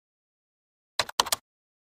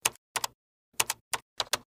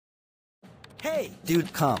Hey,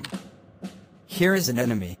 dude, come. Here is an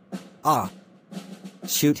enemy. Ah.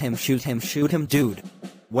 Shoot him, shoot him, shoot him, dude.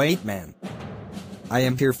 Wait, man. I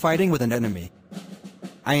am here fighting with an enemy.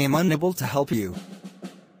 I am unable to help you.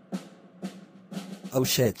 Oh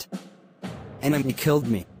shit. Enemy killed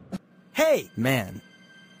me. Hey, man.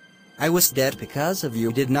 I was dead because of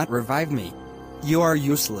you did not revive me. You are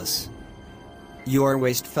useless. You are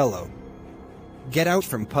waste fellow. Get out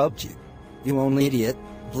from PUBG. You only idiot,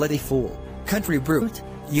 bloody fool, country brute,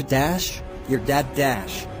 you dash, your dad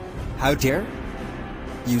dash. How dare?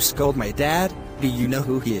 You scold my dad, do you know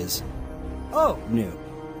who he is? Oh, no.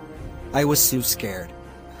 I was so scared.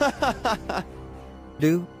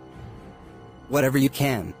 Do whatever you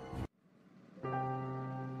can.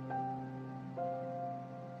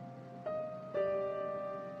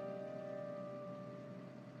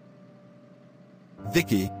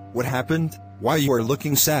 Vicky, what happened? Why you are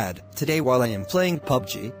looking sad? Today while I am playing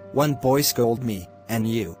PUBG, one boy scolded me, and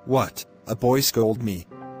you. What? A boy scolded me.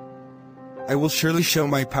 I will surely show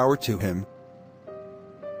my power to him.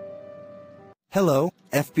 Hello,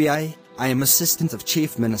 FBI, I am Assistant of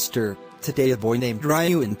Chief Minister. Today a boy named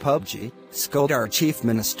Ryu in PUBG scolded our Chief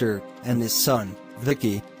Minister and his son,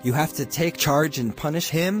 Vicky. You have to take charge and punish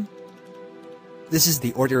him. This is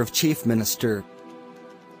the order of Chief Minister.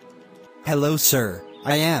 Hello sir,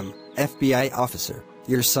 I am FBI officer.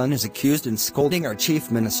 Your son is accused in scolding our Chief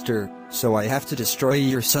Minister, so I have to destroy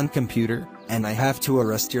your son's computer, and I have to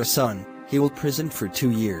arrest your son. He will prison for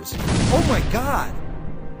 2 years. Oh my god!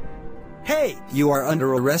 Hey, you are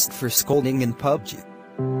under arrest for scolding in PUBG.